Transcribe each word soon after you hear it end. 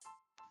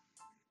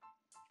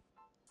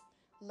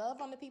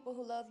Love on the people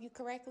who love you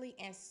correctly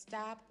and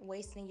stop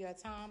wasting your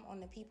time on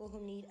the people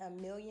who need a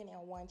million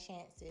and one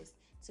chances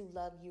to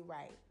love you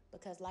right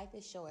because life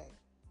is short.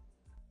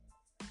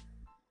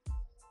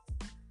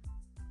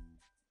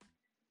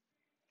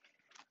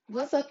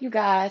 What's up, you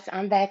guys?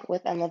 I'm back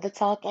with another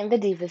talk in the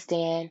Divas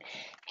Den,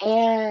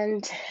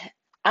 and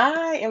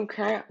I am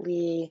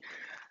currently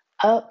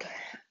up.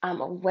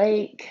 I'm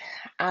awake.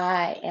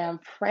 I am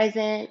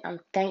present. I'm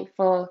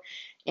thankful,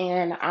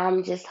 and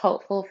I'm just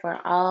hopeful for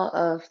all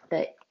of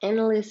the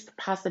endless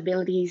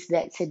possibilities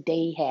that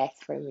today has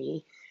for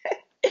me.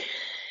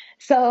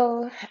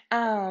 So,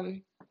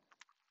 um,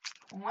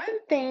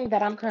 one thing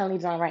that I'm currently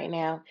doing right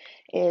now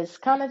is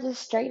kind of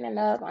just straightening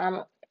up.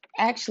 I'm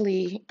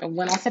actually,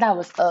 when I said I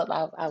was up,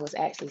 I was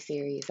actually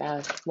serious.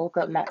 I woke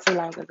up not too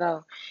long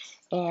ago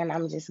and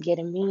I'm just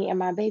getting me and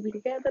my baby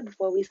together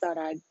before we start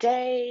our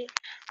day.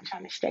 I'm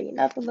trying to straighten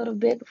up a little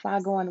bit before I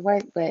go on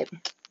work, but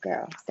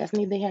girl, that's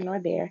neither here nor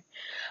there.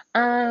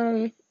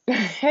 Um,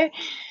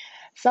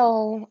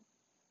 so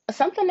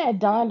something that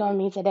dawned on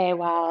me today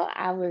while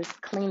I was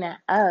cleaning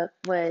up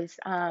was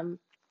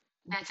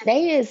that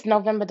today is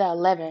November the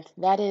 11th.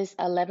 That is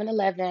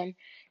 11/11.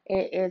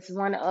 It is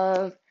one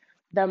of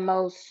the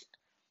most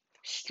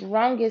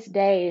strongest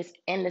days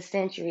in the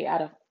century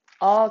out of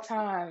all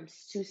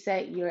times to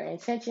set your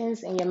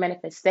intentions and your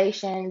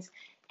manifestations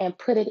and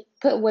put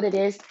what it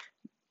is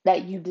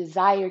that you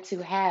desire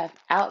to have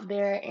out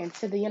there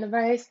into the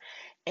universe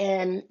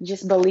and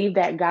just believe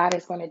that God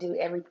is going to do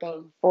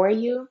everything for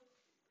you.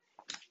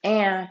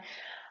 And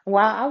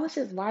while I was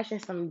just washing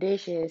some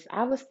dishes,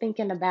 I was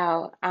thinking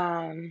about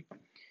how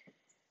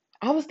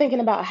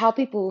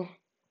people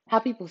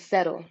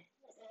settle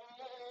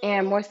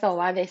and more so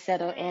why they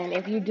settle. And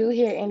if you do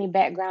hear any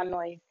background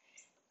noise,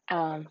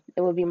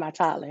 it would be my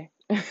toddler.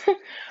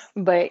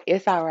 But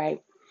it's all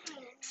right.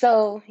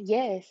 So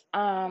yes,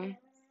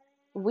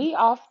 we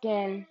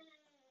often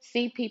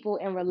see people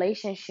in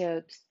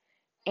relationships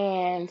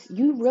and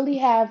you really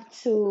have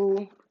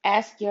to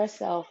ask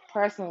yourself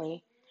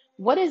personally,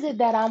 what is it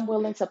that I'm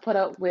willing to put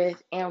up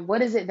with and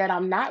what is it that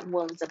I'm not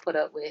willing to put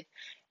up with?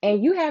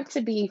 And you have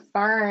to be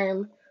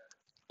firm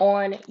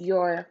on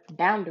your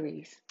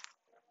boundaries.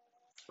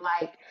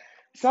 Like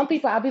some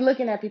people, I'll be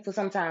looking at people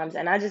sometimes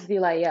and I just be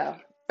like, yo,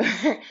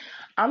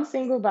 I'm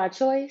single by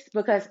choice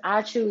because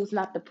I choose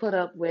not to put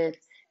up with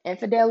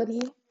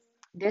infidelity,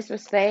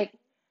 disrespect,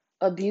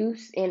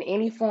 abuse in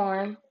any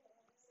form.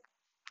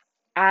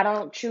 I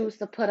don't choose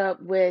to put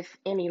up with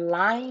any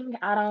lying.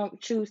 I don't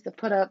choose to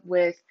put up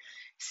with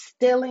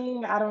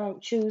stealing. I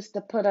don't choose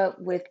to put up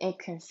with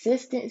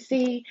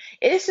inconsistency.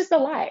 It's just a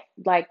lot.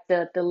 Like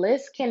the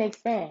list can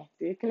expand.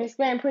 It can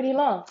expand pretty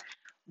long.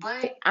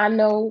 But I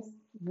know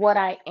what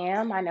I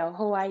am, I know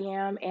who I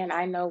am, and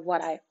I know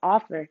what I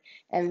offer,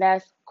 and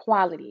that's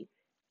quality.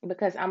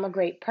 Because I'm a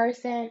great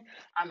person,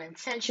 I'm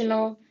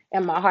intentional,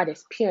 and my heart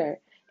is pure.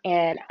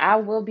 And I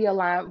will be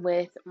aligned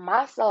with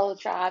my soul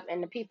tribe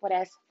and the people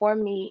that's for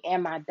me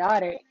and my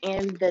daughter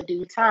in the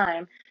due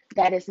time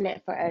that is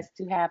meant for us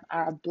to have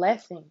our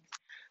blessings.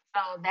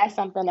 So that's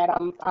something that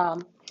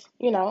I'm,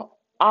 you know,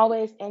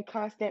 always in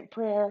constant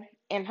prayer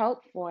and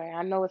hope for.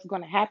 I know it's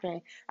going to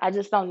happen. I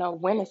just don't know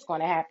when it's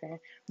going to happen,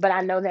 but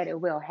I know that it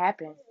will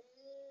happen.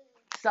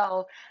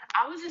 So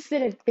I was just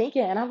sitting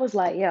thinking, and I was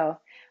like, yo,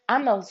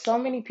 I know so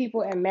many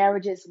people in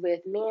marriages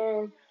with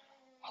men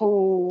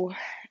who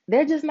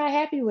they're just not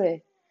happy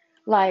with.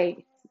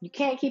 Like, you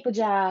can't keep a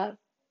job,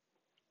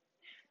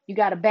 you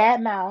got a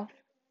bad mouth,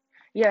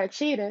 you're a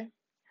cheater.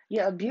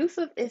 You're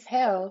abusive as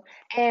hell.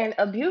 And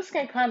abuse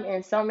can come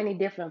in so many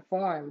different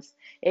forms.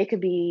 It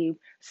could be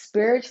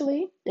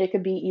spiritually, it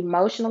could be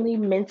emotionally,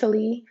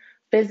 mentally,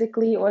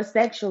 physically, or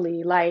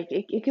sexually. Like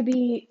it could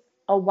be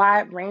a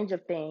wide range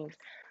of things.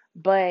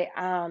 But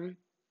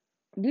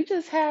you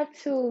just have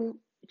to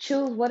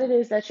choose what it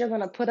is that you're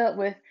going to put up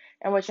with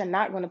and what you're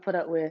not going to put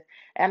up with.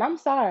 And I'm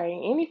sorry,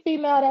 any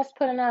female that's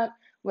putting up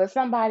with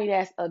somebody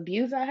that's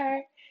abusing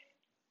her,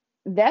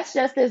 that's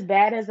just as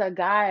bad as a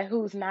guy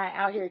who's not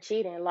out here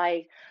cheating.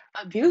 Like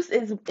abuse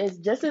is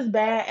just as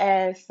bad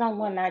as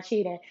someone not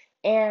cheating.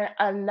 And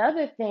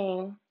another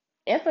thing,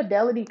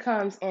 infidelity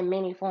comes in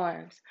many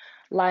forms.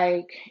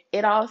 Like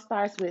it all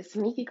starts with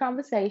sneaky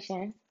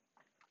conversations.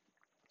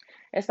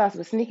 It starts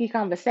with sneaky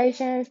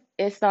conversations.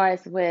 It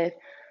starts with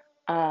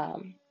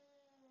um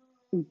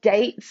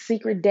dates,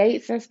 secret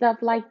dates and stuff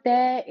like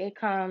that. It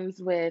comes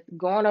with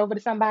going over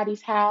to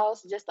somebody's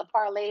house just to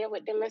parlay it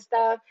with them and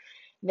stuff.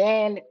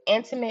 Then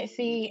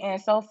intimacy and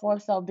so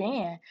forth, so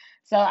being.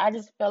 So I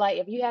just feel like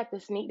if you have to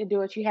sneak to do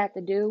what you have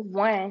to do,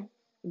 one,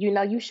 you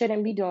know you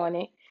shouldn't be doing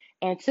it.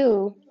 And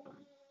two,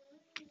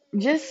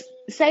 just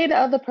say the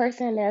other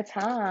person their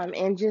time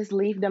and just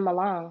leave them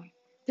alone.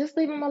 Just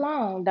leave them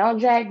alone. Don't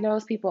drag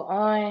those people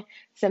on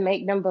to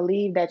make them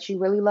believe that you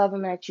really love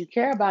them and that you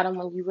care about them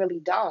when you really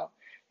don't.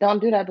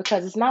 Don't do that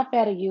because it's not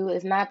fair to you.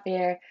 It's not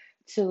fair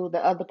to the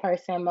other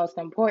person, most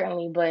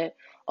importantly. But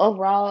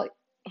overall,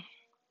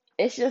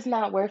 it's just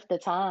not worth the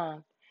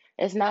time.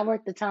 It's not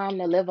worth the time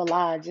to live a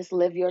lie. Just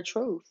live your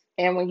truth.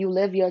 And when you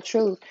live your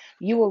truth,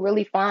 you will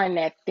really find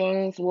that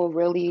things will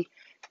really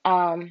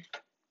um,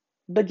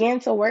 begin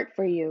to work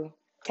for you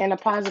in a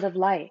positive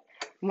light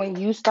when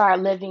you start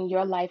living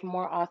your life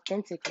more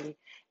authentically.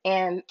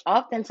 And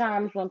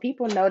oftentimes, when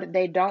people know that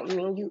they don't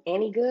mean you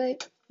any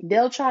good,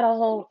 they'll try to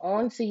hold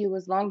on to you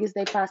as long as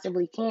they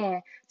possibly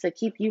can to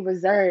keep you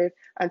reserved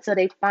until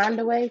they find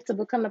a way to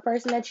become the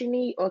person that you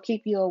need or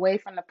keep you away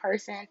from the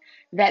person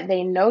that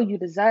they know you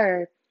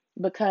deserve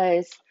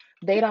because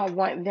they don't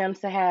want them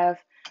to have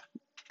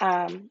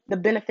the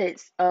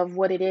benefits of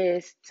what it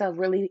is to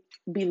really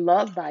be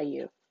loved by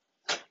you.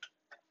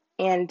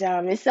 And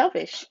it's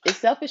selfish. It's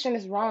selfish and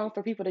it's wrong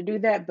for people to do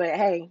that. But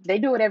hey, they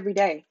do it every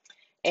day.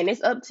 And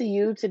it's up to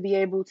you to be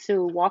able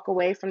to walk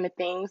away from the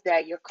things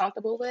that you're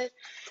comfortable with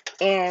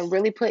and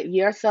really put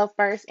yourself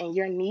first and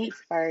your needs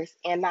first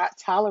and not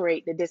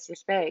tolerate the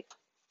disrespect.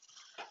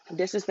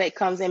 Disrespect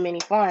comes in many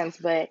forms,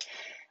 but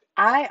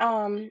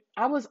I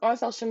was on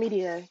social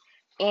media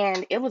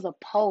and it was a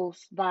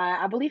post by,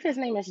 I believe his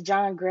name is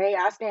John Gray.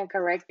 I stand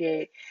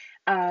corrected.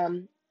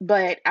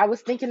 But I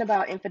was thinking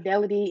about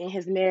infidelity in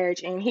his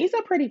marriage, and he's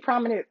a pretty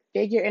prominent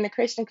figure in the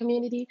Christian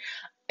community.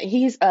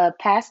 He's a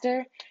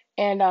pastor,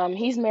 and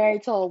he's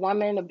married to a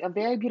woman, a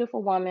very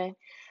beautiful woman.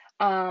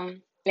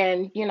 And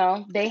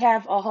they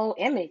have a whole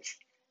image,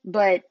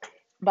 but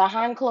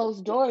behind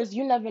closed doors,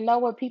 you never know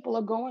what people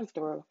are going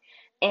through.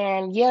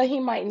 And yeah, he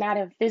might not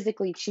have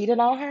physically cheated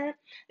on her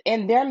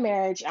in their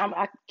marriage.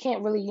 I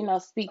can't really,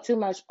 speak too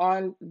much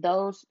on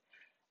those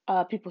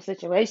people's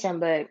situation,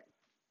 but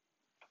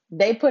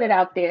they put it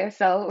out there,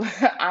 so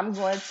I'm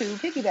going to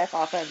piggyback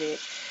off of it.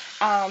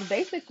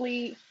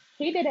 Basically,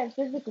 he didn't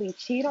physically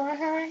cheat on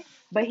her,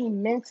 but he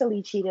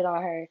mentally cheated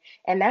on her,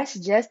 and that's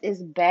just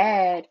as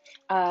bad,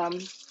 um,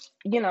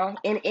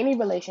 in any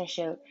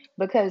relationship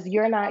because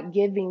you're not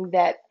giving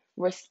that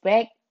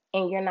respect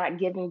and you're not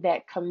giving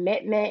that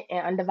commitment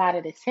and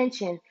undivided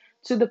attention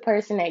to the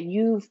person that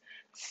you've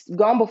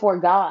gone before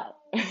God.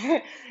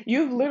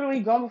 You've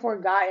literally gone before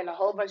God and a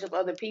whole bunch of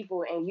other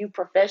people, and you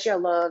profess your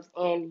love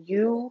and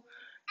you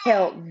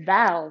held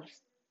vows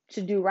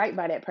to do right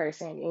by that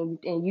person,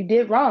 and you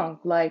did wrong.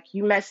 Like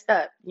you messed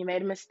up, you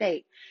made a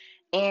mistake,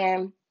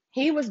 and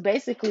he was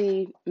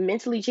basically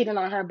mentally cheating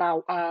on her by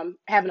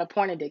having a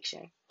porn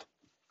addiction,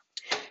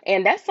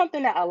 and that's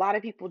something that a lot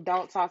of people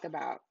don't talk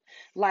about.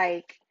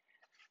 Like,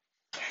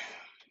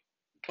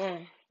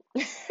 mm.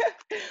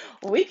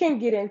 We can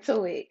get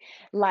into it.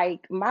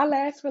 Like my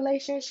last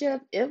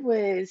relationship, it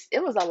was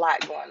a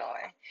lot going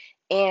on.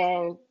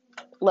 And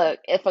look,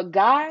 if a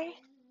guy,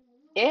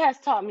 it has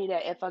taught me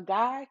that if a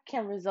guy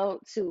can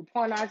result to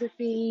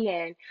pornography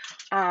and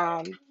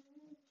um,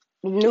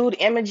 nude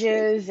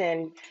images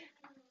and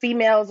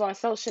females on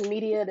social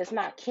media that's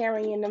not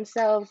carrying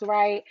themselves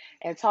right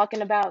and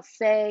talking about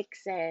sex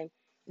and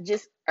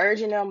just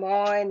urging them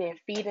on and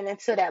feeding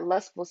into that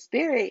lustful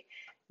spirit,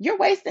 you're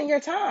wasting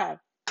your time.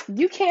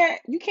 You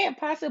can't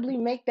possibly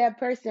make that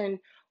person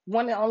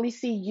want to only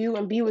see you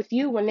and be with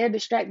you when they're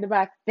distracted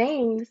by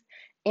things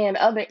and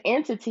other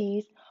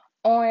entities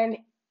on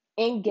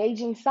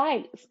engaging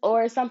sites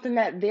or something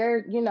that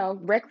they're,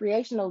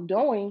 recreational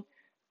doing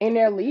in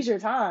their leisure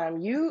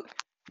time.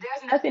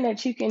 There's nothing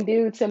that you can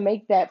do to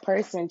make that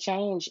person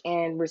change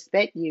and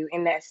respect you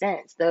in that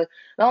sense. The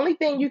only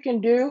thing you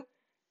can do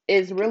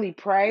is really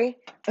pray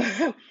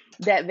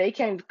that they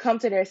can come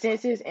to their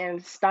senses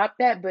and stop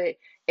that. But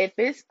if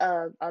it's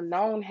a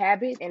known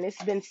habit and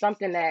it's been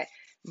something that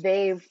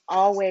they've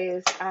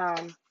always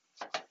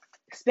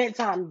spent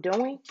time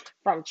doing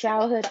from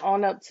childhood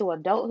on up to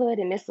adulthood,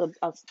 and it's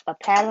a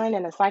pattern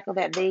and a cycle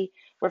that they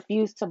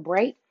refuse to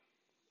break,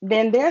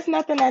 then there's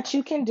nothing that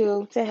you can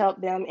do to help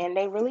them, and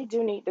they really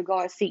do need to go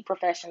and seek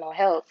professional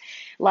help.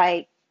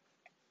 Like,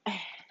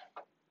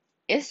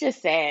 it's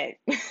just sad.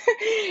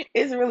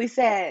 It's really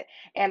sad.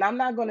 And I'm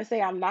not going to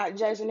say I'm not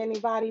judging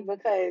anybody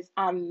because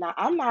I'm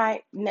not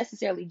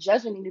necessarily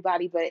judging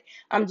anybody, but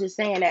I'm just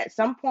saying at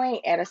some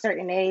point at a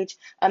certain age,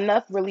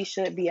 enough really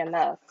should be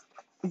enough.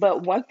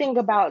 But one thing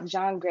about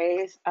John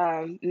Gray's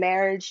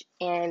marriage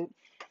and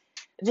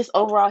just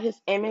overall his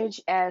image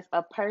as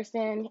a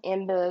person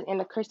in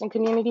the Christian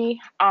community,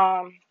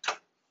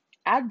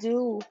 I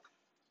do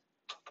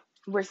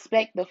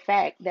respect the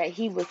fact that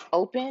he was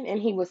open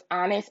and he was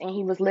honest and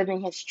he was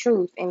living his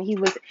truth and he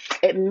was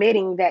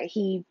admitting that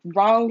he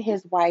wronged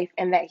his wife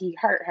and that he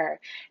hurt her.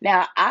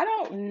 Now, I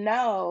don't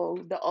know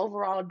the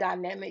overall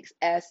dynamics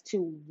as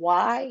to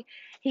why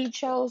he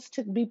chose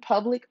to be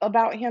public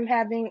about him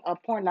having a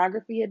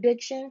pornography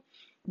addiction,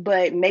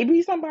 but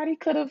maybe somebody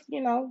could have,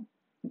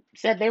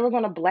 said they were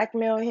going to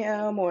blackmail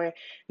him, or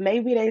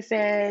maybe they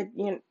said,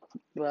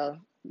 well,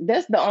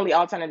 that's the only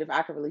alternative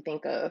I could really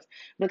think of.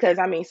 Because,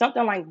 I mean,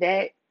 something like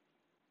that,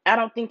 I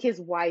don't think his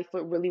wife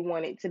would really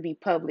want it to be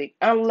public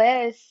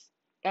unless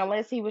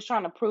he was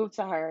trying to prove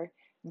to her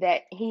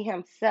that he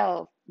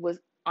himself was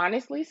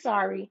honestly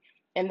sorry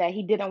and that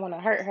he didn't want to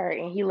hurt her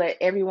and he let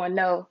everyone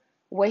know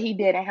what he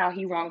did and how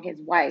he wronged his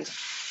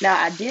wife.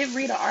 Now, I did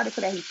read an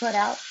article that he put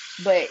out,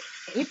 but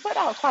he put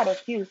out quite a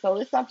few. So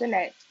it's something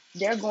that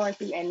they're going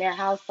through in their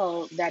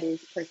household that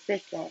is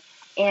persistent.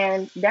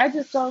 And that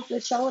just goes to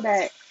show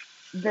that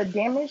the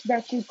damage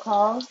that you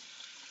cause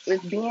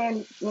is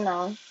being,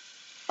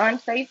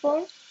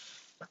 unfaithful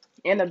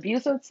and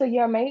abusive to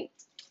your mate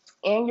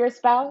and your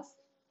spouse.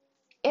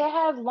 It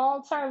has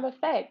long term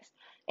effects.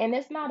 And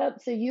it's not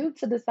up to you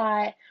to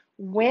decide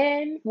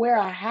when, where,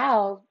 or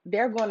how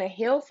they're going to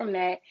heal from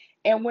that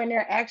and when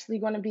they're actually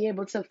going to be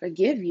able to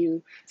forgive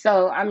you.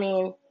 So, I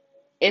mean,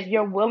 if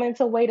you're willing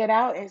to wait it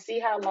out and see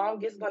how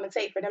long it's going to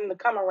take for them to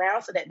come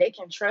around so that they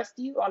can trust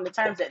you on the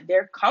terms that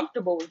they're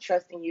comfortable with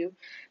trusting you,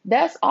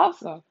 that's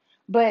awesome.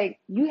 But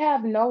you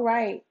have no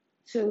right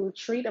to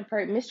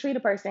mistreat a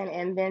person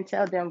and then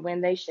tell them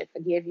when they should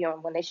forgive you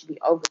and when they should be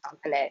over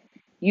something that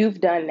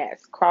you've done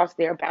that's crossed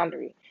their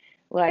boundary.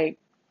 Like,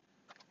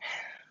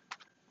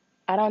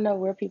 I don't know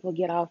where people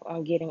get off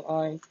on getting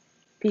on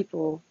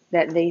people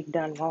that they've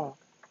done wrong.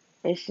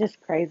 It's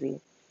just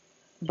crazy.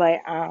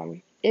 But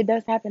it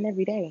does happen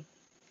every day.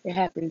 It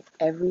happens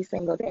every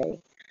single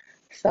day.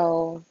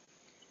 So,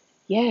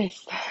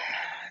 yes,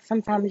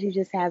 sometimes you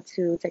just have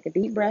to take a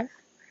deep breath,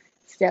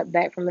 step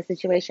back from the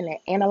situation and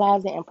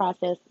analyze it and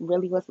process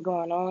really what's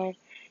going on.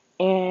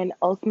 And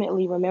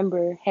ultimately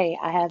remember, hey,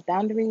 I have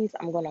boundaries.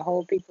 I'm going to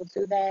hold people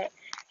to that.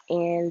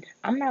 And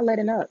I'm not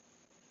letting up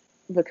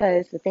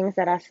because the things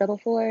that I settle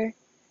for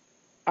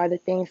are the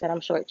things that I'm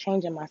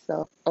shortchanging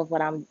myself of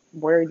what I'm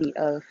worthy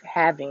of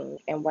having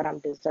and what I'm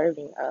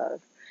deserving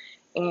of.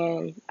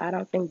 And I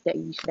don't think that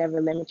you should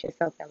ever limit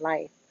yourself in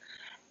life.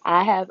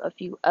 I have a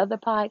few other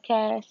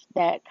podcasts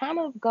that kind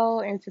of go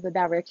into the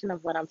direction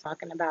of what I'm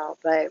talking about.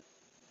 But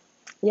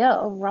yeah,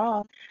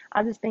 overall,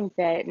 I just think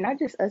that not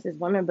just us as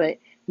women, but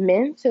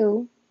men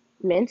too,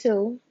 men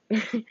too,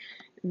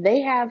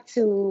 they have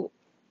to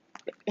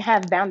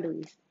have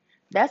boundaries.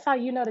 That's how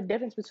you know the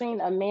difference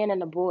between a man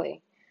and a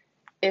boy.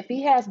 If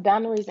he has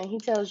boundaries and he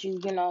tells you,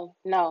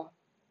 no,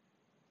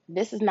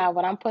 this is not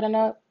what I'm putting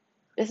up.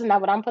 This is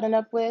not what I'm putting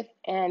up with,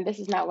 and this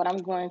is not what I'm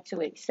going to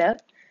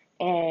accept.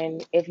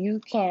 And if you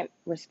can't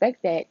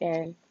respect that,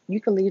 then you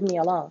can leave me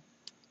alone.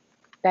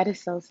 That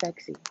is so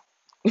sexy.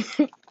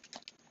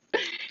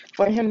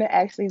 For him to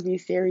actually be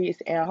serious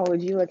and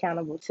hold you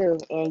accountable too,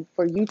 and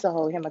for you to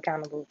hold him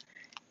accountable.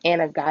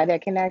 And a guy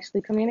that can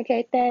actually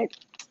communicate that,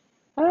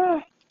 uh,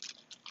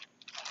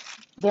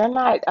 they're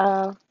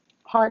not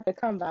hard to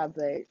come by,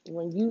 but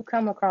when you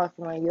come across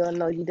one, you'll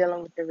know you're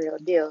dealing with the real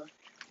deal.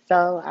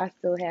 So I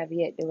still have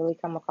yet to really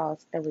come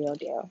across the real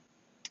deal.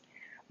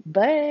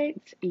 But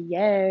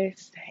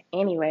yes,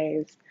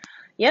 anyways,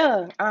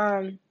 yeah,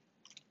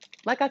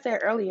 like I said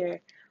earlier,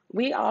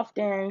 we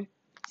often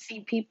see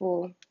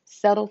people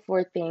settle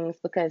for things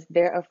because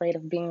they're afraid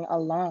of being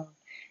alone.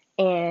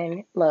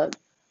 And look,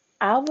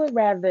 I would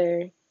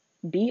rather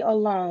be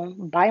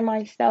alone by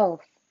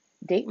myself,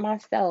 date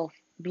myself,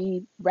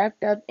 be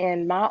wrapped up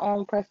in my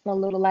own personal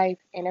little life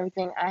and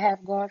everything I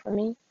have going for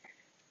me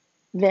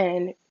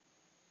than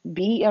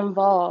be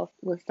involved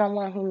with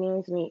someone who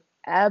means me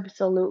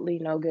absolutely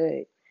no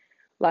good.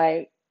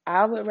 Like,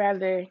 I would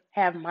rather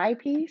have my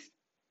peace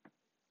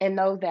and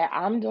know that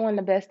I'm doing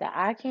the best that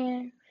I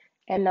can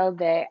and know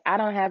that I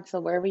don't have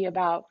to worry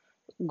about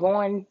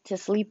going to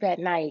sleep at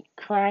night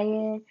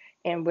crying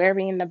and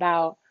worrying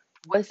about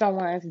what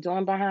someone's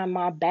doing behind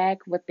my back,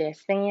 what they're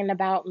saying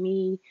about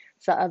me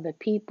to other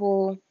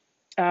people,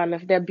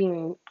 if they're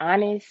being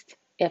honest,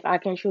 if I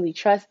can truly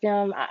trust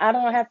them. I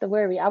don't have to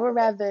worry. I would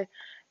rather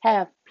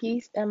have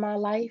peace in my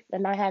life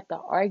and not have to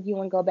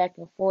argue and go back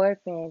and forth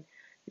and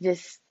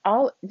just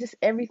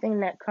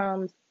everything that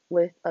comes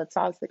with a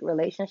toxic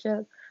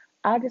relationship.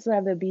 I just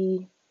rather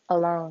be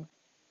alone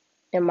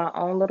in my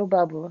own little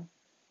bubble,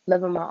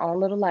 living my own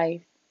little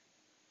life,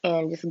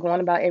 and just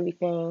going about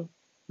everything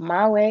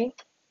my way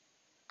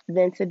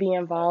than to be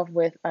involved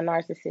with a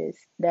narcissist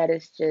that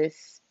is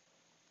just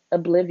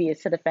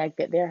oblivious to the fact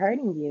that they're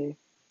hurting you.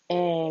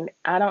 And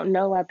I don't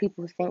know why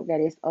people think that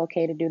it's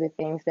okay to do the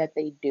things that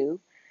they do,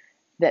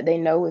 that they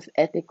know is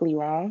ethically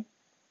wrong,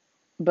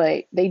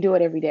 but they do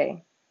it every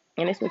day.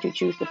 And it's what you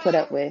choose to put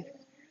up with.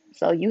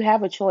 So you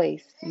have a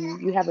choice.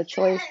 You have a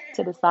choice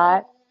to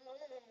decide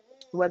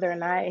whether or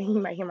not you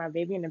might hear my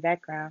baby in the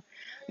background.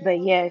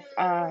 But yes,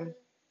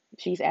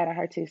 she's adding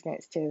her 2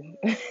 cents too.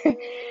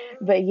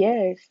 But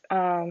yes,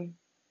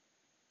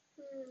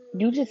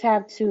 you just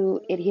have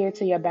to adhere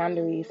to your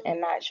boundaries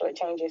and not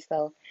shortchange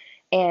yourself.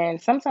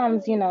 And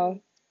sometimes,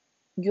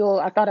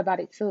 I thought about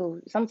it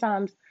too.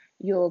 Sometimes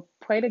you'll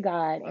pray to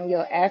God and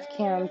you'll ask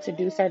Him to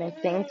do certain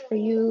things for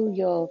you.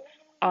 You'll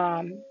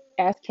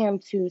ask Him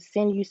to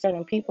send you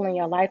certain people in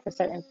your life for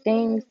certain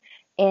things.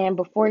 And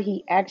before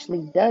He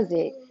actually does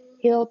it,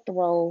 He'll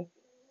throw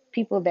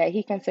people that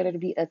He considered to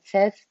be a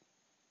test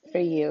for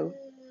you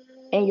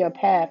in your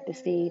path to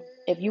see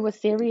if you were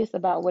serious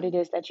about what it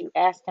is that you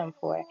asked Him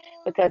for.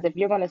 Because if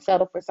you're going to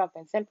settle for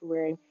something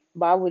temporary,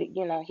 why would He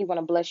want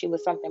to bless you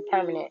with something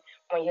permanent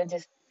when you're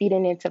just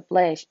feeding into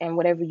flesh and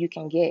whatever you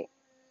can get?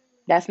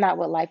 That's not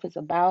what life is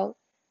about.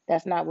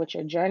 That's not what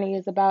your journey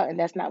is about, and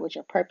that's not what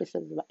your purpose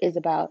is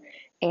about.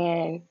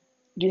 And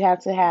you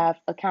have to have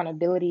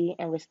accountability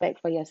and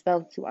respect for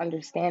yourself to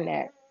understand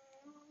that.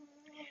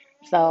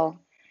 So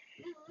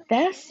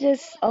that's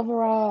just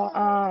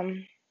overall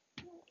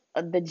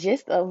the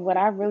gist of what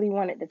I really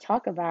wanted to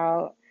talk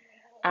about.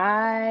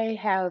 I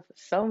have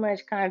so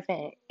much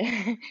content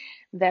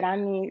that I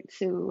need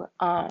to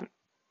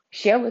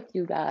share with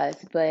you guys,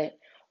 but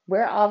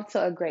we're off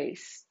to a great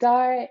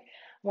start.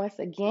 Once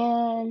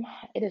again,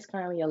 it is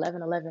currently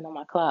 11:11 on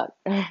my clock,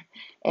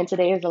 and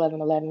today is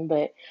 11:11.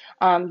 But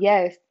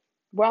yes,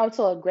 we're off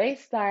to a great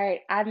start.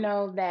 I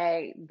know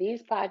that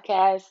these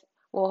podcasts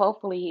will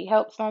hopefully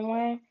help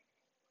someone,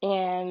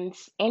 and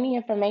any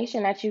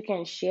information that you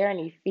can share,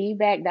 any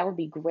feedback, that would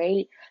be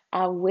great.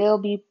 I will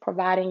be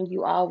providing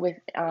you all with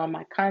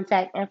my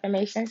contact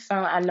information. So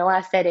I know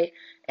I said it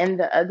in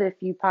the other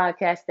few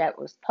podcasts that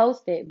was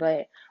posted,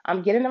 but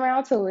I'm getting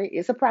around to it.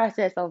 It's a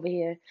process over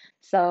here.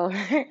 So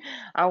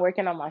I'm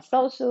working on my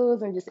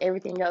socials and just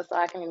everything else so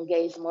I can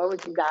engage more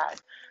with you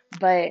guys.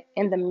 But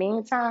in the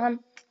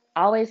meantime,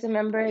 always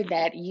remember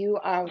that you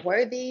are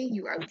worthy,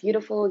 you are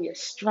beautiful, you're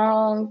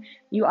strong,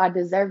 you are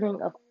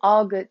deserving of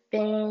all good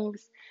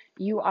things.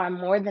 You are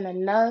more than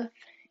enough.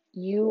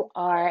 You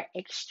are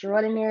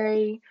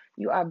extraordinary.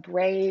 You are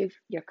brave.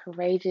 You're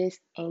courageous.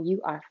 And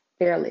you are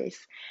fearless.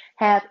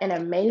 Have an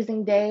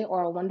amazing day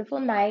or a wonderful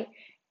night.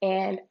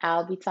 And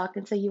I'll be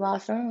talking to you all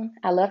soon.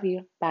 I love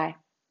you. Bye.